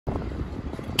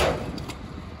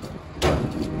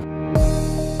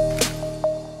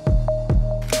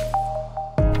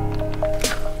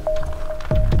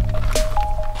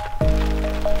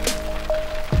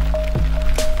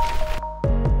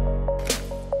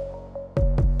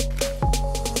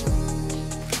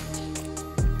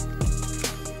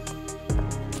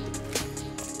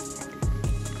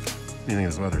do you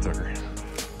think of this weather, Tucker?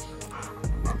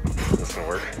 This gonna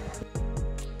work?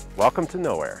 Welcome to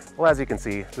nowhere. Well, as you can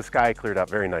see, the sky cleared up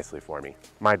very nicely for me.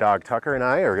 My dog Tucker and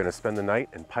I are going to spend the night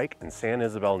in Pike and San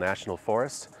Isabel National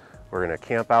Forest. We're going to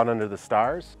camp out under the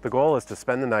stars. The goal is to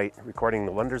spend the night recording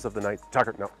the wonders of the night.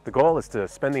 The goal is to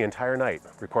spend the entire night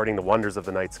recording the wonders of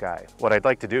the night sky. What I'd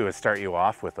like to do is start you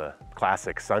off with a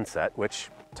classic sunset, which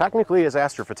technically is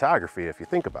astrophotography if you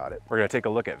think about it. We're going to take a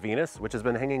look at Venus, which has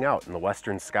been hanging out in the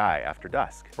western sky after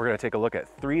dusk. We're going to take a look at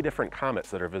 3 different comets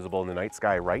that are visible in the night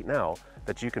sky right now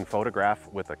that you can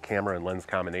photograph with a camera and lens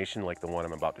combination like the one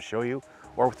I'm about to show you,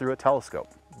 or through a telescope.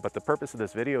 But the purpose of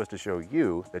this video is to show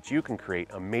you that you can create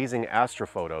amazing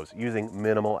astrophotos using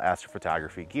minimal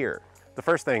astrophotography gear. The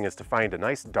first thing is to find a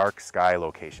nice dark sky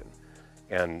location.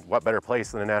 And what better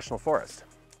place than a national forest?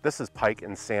 This is Pike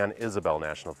and San Isabel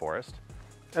National Forest,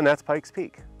 and that's Pikes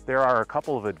Peak. There are a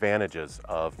couple of advantages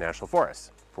of national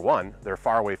forests. For one, they're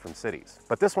far away from cities.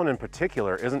 But this one in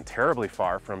particular isn't terribly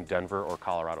far from Denver or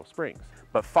Colorado Springs,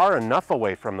 but far enough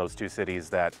away from those 2 cities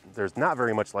that there's not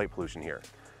very much light pollution here.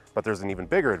 But there's an even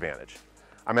bigger advantage.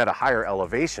 I'm at a higher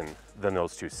elevation than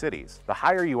those 2 cities. The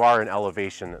higher you are in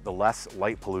elevation, the less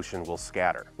light pollution will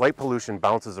scatter. Light pollution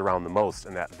bounces around the most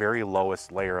in that very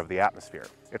lowest layer of the atmosphere.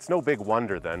 It's no big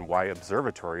wonder then why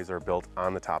observatories are built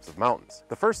on the tops of mountains.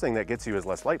 The first thing that gets you is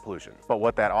less light pollution, but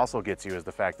what that also gets you is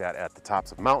the fact that at the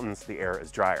tops of mountains, the air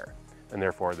is drier, and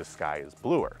therefore the sky is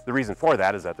bluer. The reason for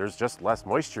that is that there's just less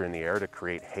moisture in the air to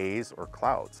create haze or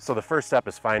clouds. So the first step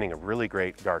is finding a really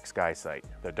great dark sky site.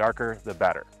 The darker, the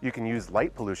better. You can use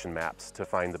light pollution maps to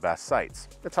find the best sites.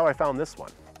 That's how I found this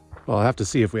one. Well, I'll have to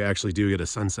see if we actually do get a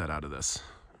sunset out of this,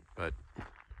 but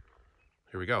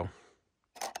here we go.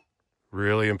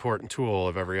 Really important tool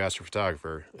of every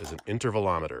astrophotographer is an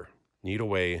intervalometer. Need a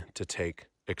way to take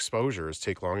exposures,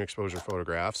 take long exposure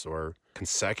photographs or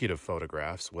consecutive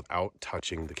photographs without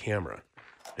touching the camera.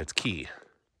 It's key.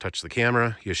 Touch the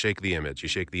camera, you shake the image. You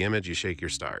shake the image, you shake your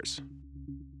stars.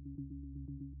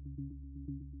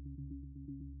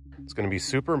 It's going to be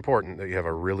super important that you have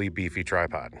a really beefy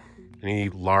tripod. Any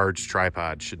large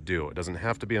tripod should do. It doesn't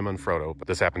have to be a Monfrotto, but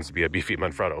this happens to be a beefy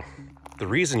Monfrotto. The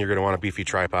reason you're going to want a beefy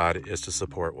tripod is to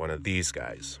support one of these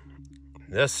guys.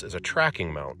 This is a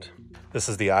tracking mount. This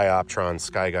is the iOptron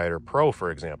Skyguider Pro, for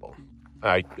example.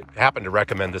 I happen to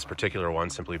recommend this particular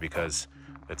one simply because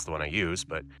it's the one I use,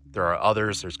 but there are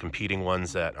others. There's competing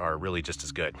ones that are really just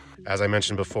as good. As I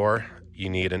mentioned before, you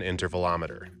need an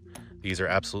intervalometer. These are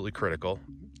absolutely critical.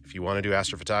 If you want to do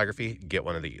astrophotography, get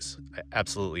one of these. I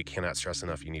absolutely cannot stress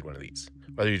enough you need one of these.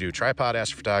 Whether you do tripod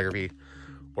astrophotography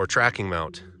or tracking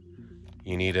mount,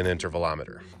 you need an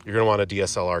intervalometer. You're going to want a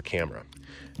DSLR camera.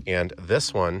 And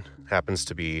this one happens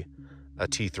to be a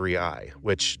T3i,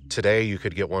 which today you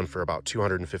could get one for about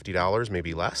 $250,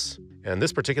 maybe less. And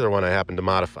this particular one I happen to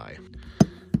modify.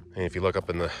 And if you look up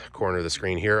in the corner of the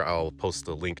screen here, I'll post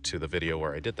the link to the video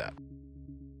where I did that.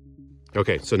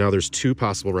 Okay, so now there's 2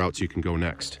 possible routes you can go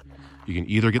next. You can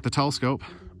either get the telescope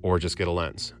or just get a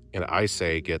lens. And I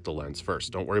say get the lens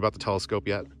first. Don't worry about the telescope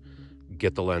yet.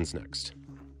 Get the lens next.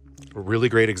 A really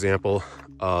great example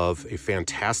of a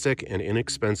fantastic and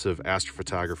inexpensive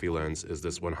astrophotography lens is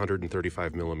this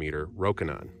 135mm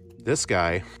Rokinon. This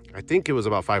guy, I think it was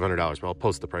about $500, but I'll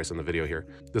post the price on the video here.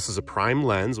 This is a prime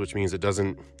lens, which means it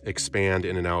doesn't expand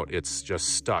in and out. It's just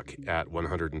stuck at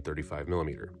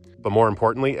 135mm. But more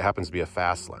importantly, it happens to be a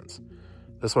fast lens.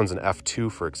 This one's an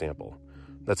f2, for example.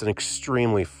 That's an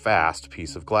extremely fast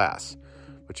piece of glass,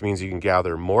 which means you can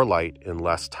gather more light in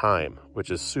less time, which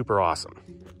is super awesome.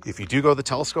 If you do go the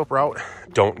telescope route,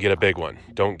 don't get a big one.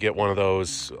 Don't get one of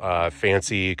those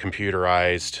fancy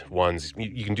computerized ones.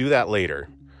 You can do that later,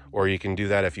 or you can do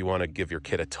that if you want to give your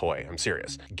kid a toy. I'm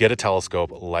serious. Get a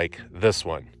telescope like this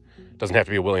one. It doesn't have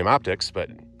to be a William Optics,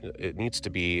 but it needs to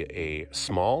be a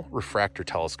small refractor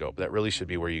telescope. That really should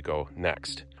be where you go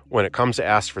next. When it comes to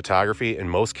astrophotography, in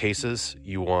most cases,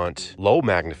 you want low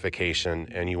magnification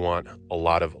and you want a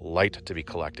lot of light to be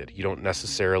collected. You don't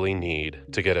necessarily need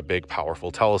to get a big,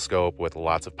 powerful telescope with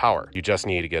lots of power. You just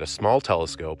need to get a small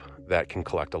telescope that can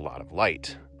collect a lot of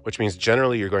light, which means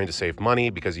generally you're going to save money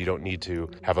because you don't need to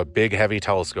have a big, heavy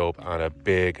telescope on a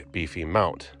big, beefy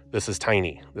mount. This is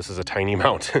tiny. This is a tiny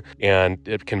mount, and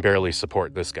it can barely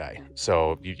support this guy.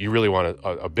 So you really want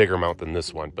a bigger mount than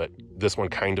this one, but this one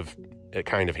kind of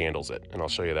handles it, and I'll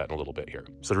show you that in a little bit here.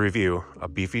 So to review, a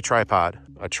beefy tripod,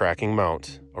 a tracking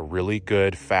mount, a really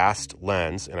good fast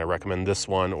lens, and I recommend this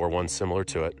one or one similar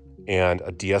to it, and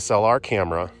a DSLR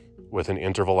camera with an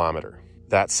intervalometer.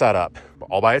 That setup,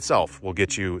 all by itself, will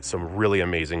get you some really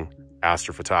amazing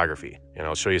astrophotography, and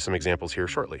I'll show you some examples here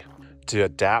shortly. To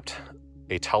adapt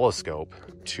a telescope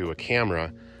to a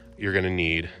camera, you're going to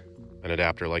need an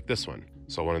adapter like this one.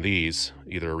 So one of these,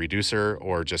 either a reducer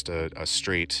or just a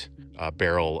straight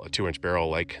barrel, a 2-inch barrel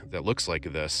like that looks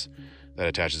like this, that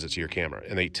attaches it to your camera.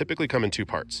 And they typically come in two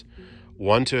parts.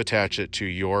 One to attach it to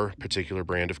your particular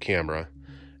brand of camera,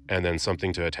 and then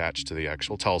something to attach to the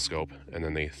actual telescope, and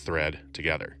then they thread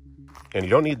together. And you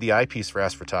don't need the eyepiece for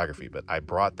astrophotography, but I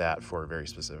brought that for a very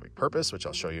specific purpose, which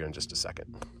I'll show you in just a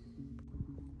second.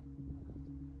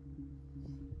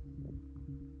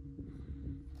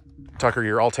 Tucker,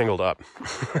 you're all tangled up.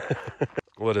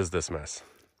 What is this mess?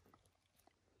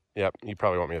 Yep, you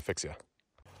probably want me to fix you.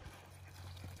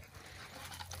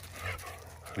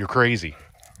 You're crazy.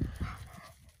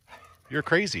 You're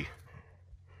crazy.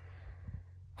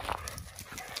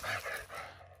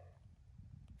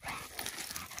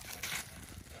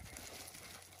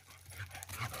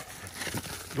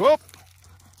 Whoop!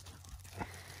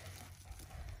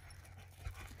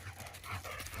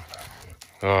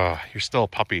 Oh, you're still a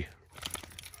puppy.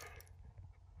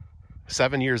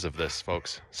 7 years of this,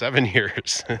 folks. 7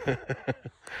 years. All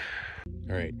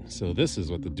right, so this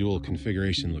is what the dual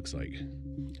configuration looks like.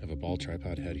 I have a ball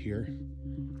tripod head here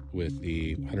with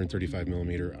the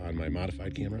 135mm on my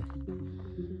modified camera.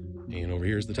 And over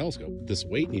here is the telescope. This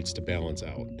weight needs to balance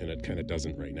out, and it kind of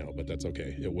doesn't right now, but that's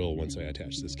okay. It will once I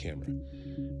attach this camera.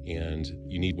 And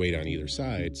you need weight on either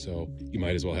side, so you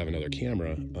might as well have another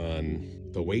camera on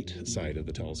the weight side of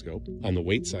the telescope, on the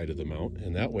weight side of the mount,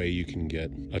 and that way you can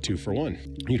get a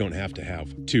 2-for-1. You don't have to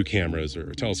have two cameras or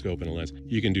a telescope and a lens.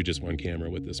 You can do just one camera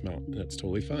with this mount, and that's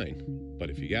totally fine. But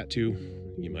if you got two,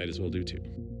 you might as well do two.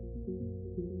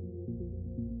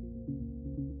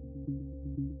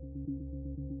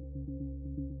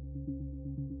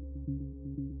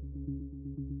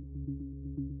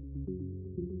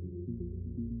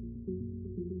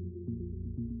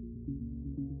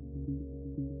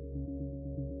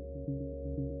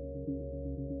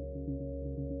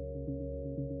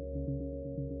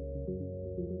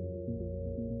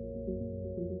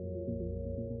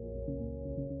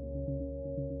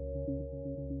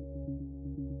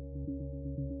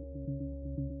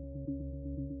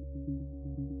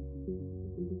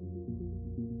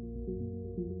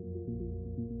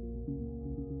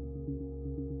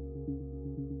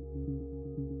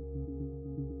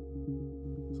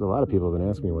 So a lot of people have been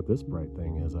asking me what this bright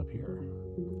thing is up here.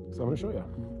 So I'm going to show you.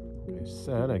 Like I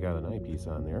said, I got an eyepiece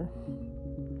on there.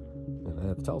 And I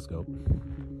have the telescope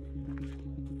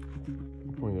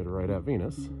pointed right at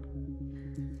Venus.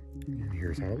 And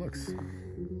here's how it looks.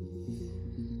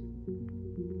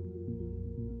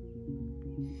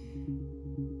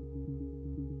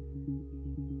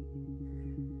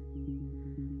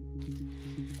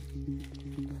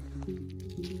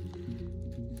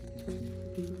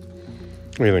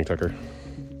 What do you think, Tucker?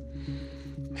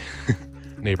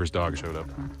 Neighbor's dog showed up.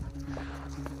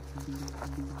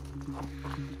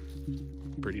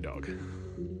 Pretty dog.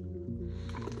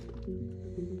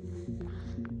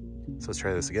 So let's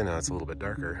try this again. Now it's a little bit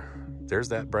darker. There's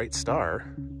that bright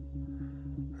star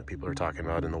that people are talking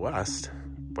about in the west,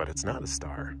 but it's not a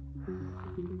star.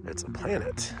 It's a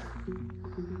planet.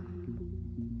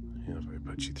 And if I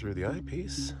put you through the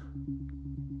eyepiece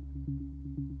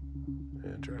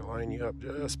and try to line you up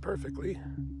just perfectly,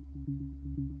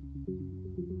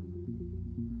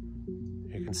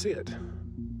 you can see it.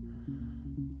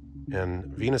 And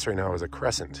Venus right now is a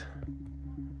crescent.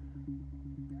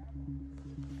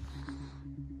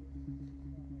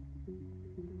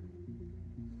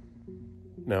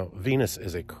 Now, Venus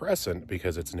is a crescent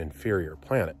because it's an inferior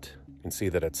planet. You can see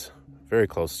that it's very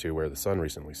close to where the sun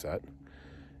recently set.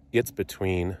 It's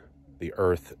between the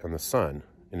Earth and the sun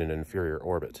in an inferior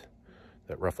orbit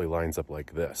that roughly lines up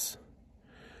like this.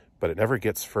 But it never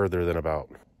gets further than about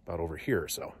over here or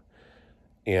so.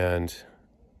 And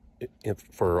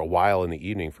for a while in the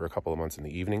evening, for a couple of months in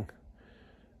the evening,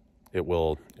 it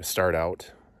will start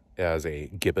out as a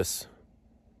gibbous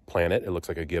planet. It looks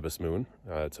like a gibbous moon.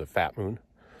 It's a fat moon.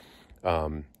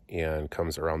 And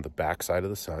comes around the back side of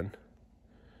the sun,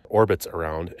 orbits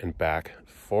around and back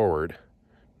forward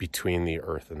between the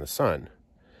Earth and the sun.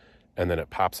 And then it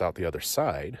pops out the other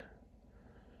side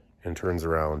and turns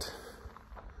around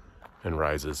and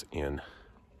rises in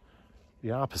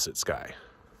the opposite sky.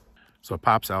 So it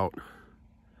pops out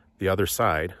the other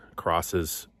side,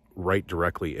 crosses right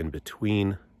directly in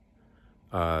between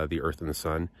the Earth and the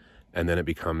sun, and then it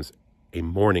becomes a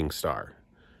morning star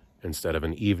instead of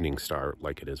an evening star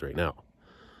like it is right now.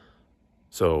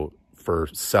 So for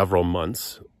several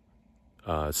months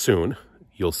soon,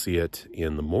 you'll see it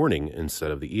in the morning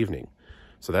instead of the evening.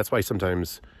 So that's why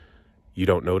sometimes you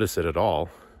don't notice it at all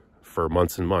for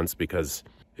months and months because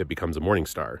it becomes a morning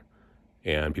star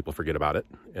and people forget about it.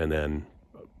 And then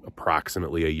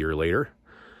approximately a year later,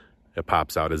 it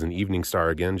pops out as an evening star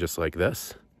again, just like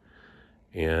this,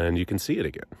 and you can see it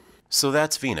again. So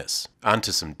that's Venus. On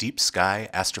to some deep sky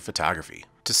astrophotography.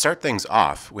 To start things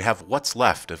off, we have what's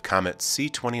left of Comet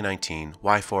C2019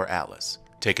 Y4 Atlas,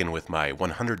 taken with my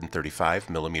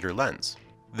 135mm lens.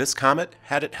 This comet,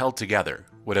 had it held together,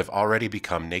 would have already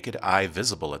become naked eye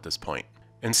visible at this point.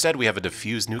 Instead, we have a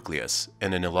diffuse nucleus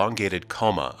and an elongated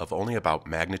coma of only about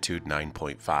magnitude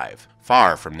 9.5,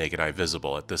 far from naked eye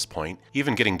visible at this point,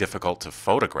 even getting difficult to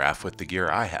photograph with the gear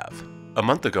I have. A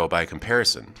month ago, by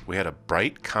comparison, we had a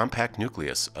bright, compact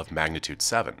nucleus of magnitude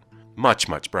 7,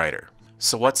 much brighter.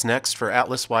 So what's next for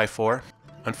Atlas Y4?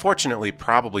 Unfortunately,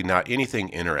 probably not anything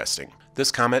interesting.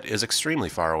 This comet is extremely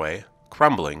far away,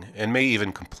 crumbling, and may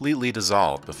even completely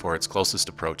dissolve before its closest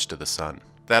approach to the sun.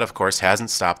 That, of course, hasn't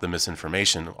stopped the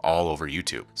misinformation all over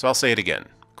YouTube. So I'll say it again.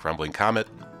 Crumbling comet,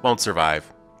 won't survive,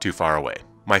 too far away.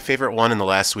 My favorite one in the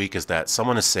last week is that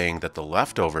someone is saying that the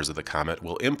leftovers of the comet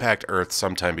will impact Earth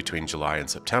sometime between July and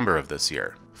September of this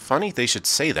year. Funny they should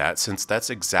say that, since that's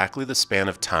exactly the span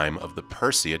of time of the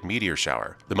Perseid meteor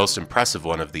shower, the most impressive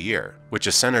one of the year, which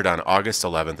is centered on August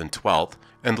 11th and 12th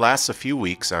and lasts a few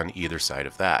weeks on either side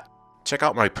of that. Check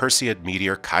out my Perseid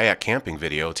meteor kayak camping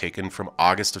video taken from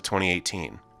August of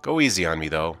 2018. Go easy on me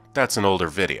though, that's an older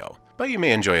video, but you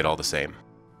may enjoy it all the same.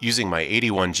 Using my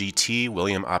 81 GT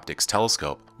William Optics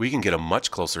telescope, we can get a much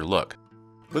closer look.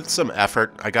 With some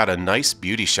effort, I got a nice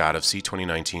beauty shot of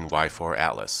C2019 Y4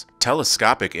 Atlas.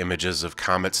 Telescopic images of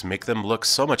comets make them look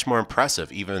so much more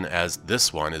impressive, even as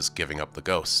this one is giving up the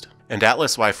ghost. And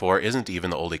Atlas Y4 isn't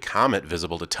even the only comet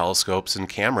visible to telescopes and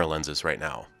camera lenses right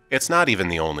now. It's not even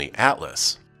the only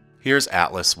Atlas. Here's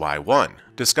Atlas Y1,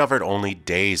 discovered only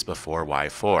days before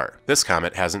Y4. This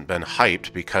comet hasn't been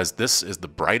hyped because this is the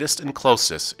brightest and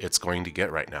closest it's going to get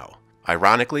right now.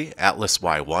 Ironically, Atlas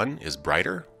Y1 is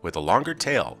brighter, with a longer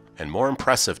tail, and more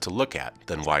impressive to look at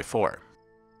than Y4.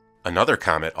 Another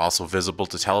comet also visible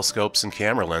to telescopes and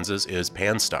camera lenses is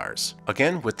Pan-STARRS,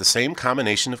 again with the same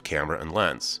combination of camera and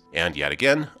lens. And yet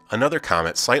again, another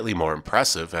comet slightly more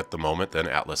impressive at the moment than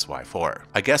Atlas Y4.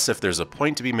 I guess if there's a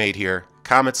point to be made here,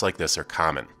 comets like this are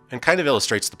common, and kind of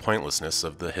illustrates the pointlessness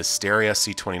of the hysteria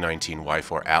C2019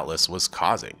 Y4 Atlas was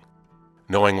causing.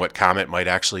 Knowing what comet might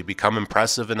actually become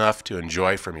impressive enough to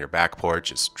enjoy from your back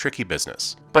porch is tricky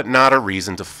business, but not a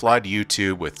reason to flood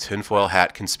YouTube with tinfoil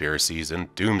hat conspiracies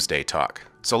and doomsday talk.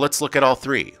 So let's look at all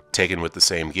three, taken with the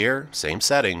same gear, same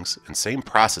settings, and same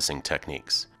processing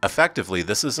techniques. Effectively,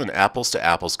 this is an apples to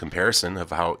apples comparison of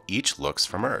how each looks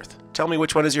from Earth. Tell me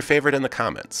which one is your favorite in the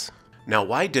comments. Now,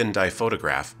 why didn't I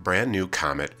photograph brand new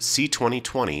comet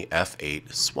C2020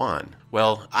 F8 Swan?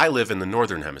 Well, I live in the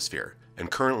northern hemisphere, and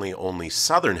currently only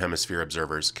southern hemisphere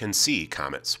observers can see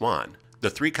Comet Swan. The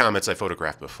three comets I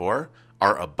photographed before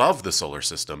are above the solar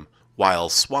system, while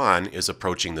Swan is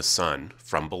approaching the sun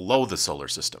from below the solar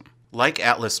system. Like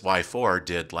Atlas Y4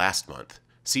 did last month,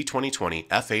 C2020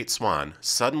 F8 Swan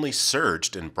suddenly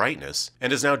surged in brightness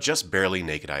and is now just barely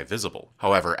naked eye visible.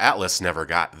 However, Atlas never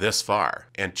got this far,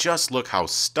 and just look how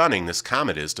stunning this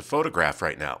comet is to photograph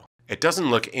right now. It doesn't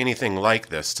look anything like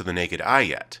this to the naked eye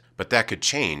yet, but that could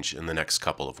change in the next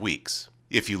couple of weeks.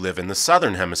 If you live in the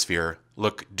southern hemisphere,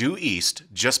 look due east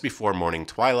just before morning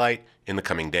twilight in the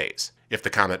coming days. If the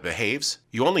comet behaves,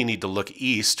 you only need to look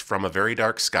east from a very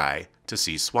dark sky to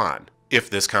see Swan. If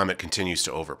this comet continues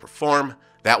to overperform,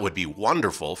 that would be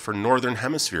wonderful for northern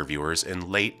hemisphere viewers in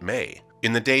late May.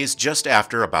 In the days just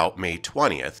after about May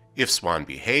 20th, if Swan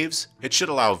behaves, it should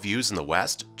allow views in the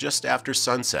west just after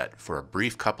sunset for a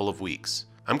brief couple of weeks.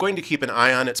 I'm going to keep an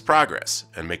eye on its progress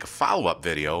and make a follow-up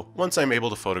video once I'm able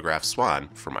to photograph Swan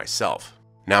for myself.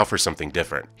 Now for something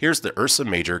different. Here's the Ursa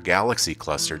Major galaxy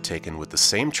cluster taken with the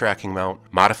same tracking mount,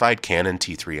 modified Canon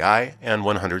T3i, and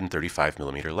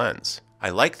 135mm lens. I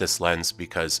like this lens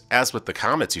because, as with the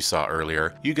comets you saw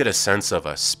earlier, you get a sense of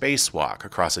a spacewalk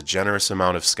across a generous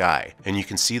amount of sky, and you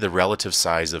can see the relative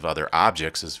size of other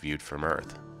objects as viewed from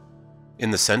Earth. In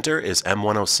the center is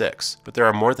M106, but there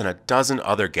are more than a dozen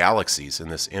other galaxies in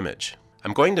this image.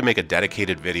 I'm going to make a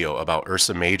dedicated video about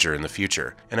Ursa Major in the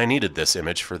future, and I needed this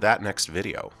image for that next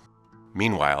video.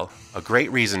 Meanwhile, a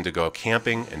great reason to go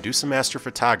camping and do some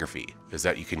astrophotography is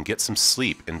that you can get some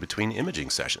sleep in between imaging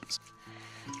sessions.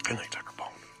 Good night, Tucker Bone.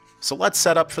 So let's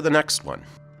set up for the next one.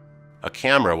 A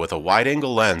camera with a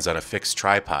wide-angle lens on a fixed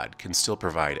tripod can still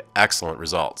provide excellent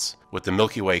results. With the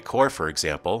Milky Way core, for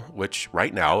example, which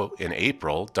right now, in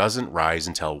April, doesn't rise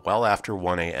until well after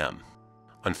 1 a.m.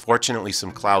 Unfortunately,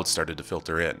 some clouds started to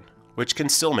filter in, which can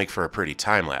still make for a pretty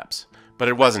time-lapse, but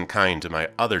it wasn't kind to my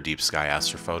other deep sky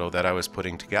astrophoto that I was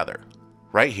putting together.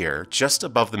 Right here, just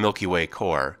above the Milky Way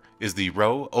core, is the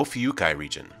Rho Ophiuchus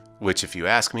region, which, if you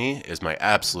ask me, is my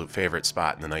absolute favorite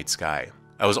spot in the night sky.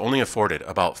 I was only afforded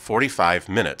about 45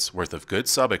 minutes worth of good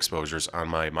sub-exposures on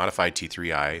my modified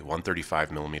T3i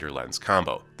 135mm lens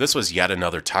combo. This was yet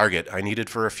another target I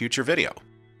needed for a future video.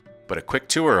 But a quick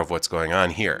tour of what's going on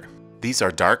here. These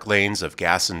are dark lanes of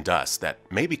gas and dust that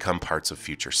may become parts of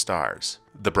future stars.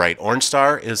 The bright orange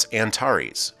star is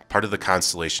Antares, part of the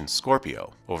constellation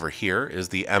Scorpio. Over here is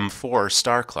the M4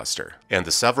 star cluster, and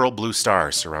the several blue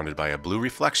stars surrounded by a blue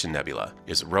reflection nebula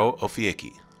is Rho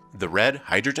Ophiuchus. The red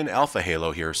hydrogen alpha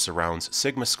halo here surrounds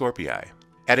Sigma Scorpii.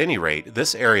 At any rate,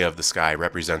 this area of the sky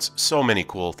represents so many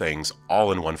cool things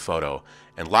all in one photo,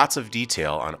 and lots of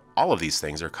detail on all of these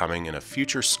things are coming in a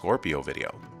future Scorpio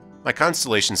video. My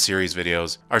Constellation Series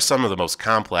videos are some of the most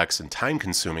complex and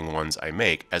time-consuming ones I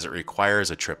make, as it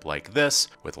requires a trip like this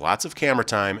with lots of camera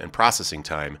time and processing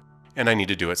time, and I need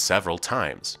to do it several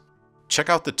times.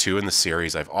 Check out the 2 in the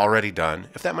series I've already done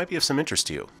if that might be of some interest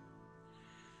to you.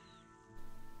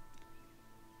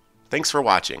 Thanks for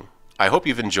watching. I hope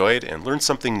you've enjoyed and learned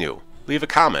something new. Leave a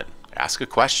comment, ask a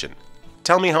question,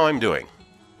 tell me how I'm doing.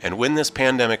 And when this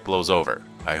pandemic blows over,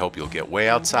 I hope you'll get way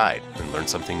outside and learn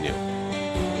something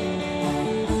new.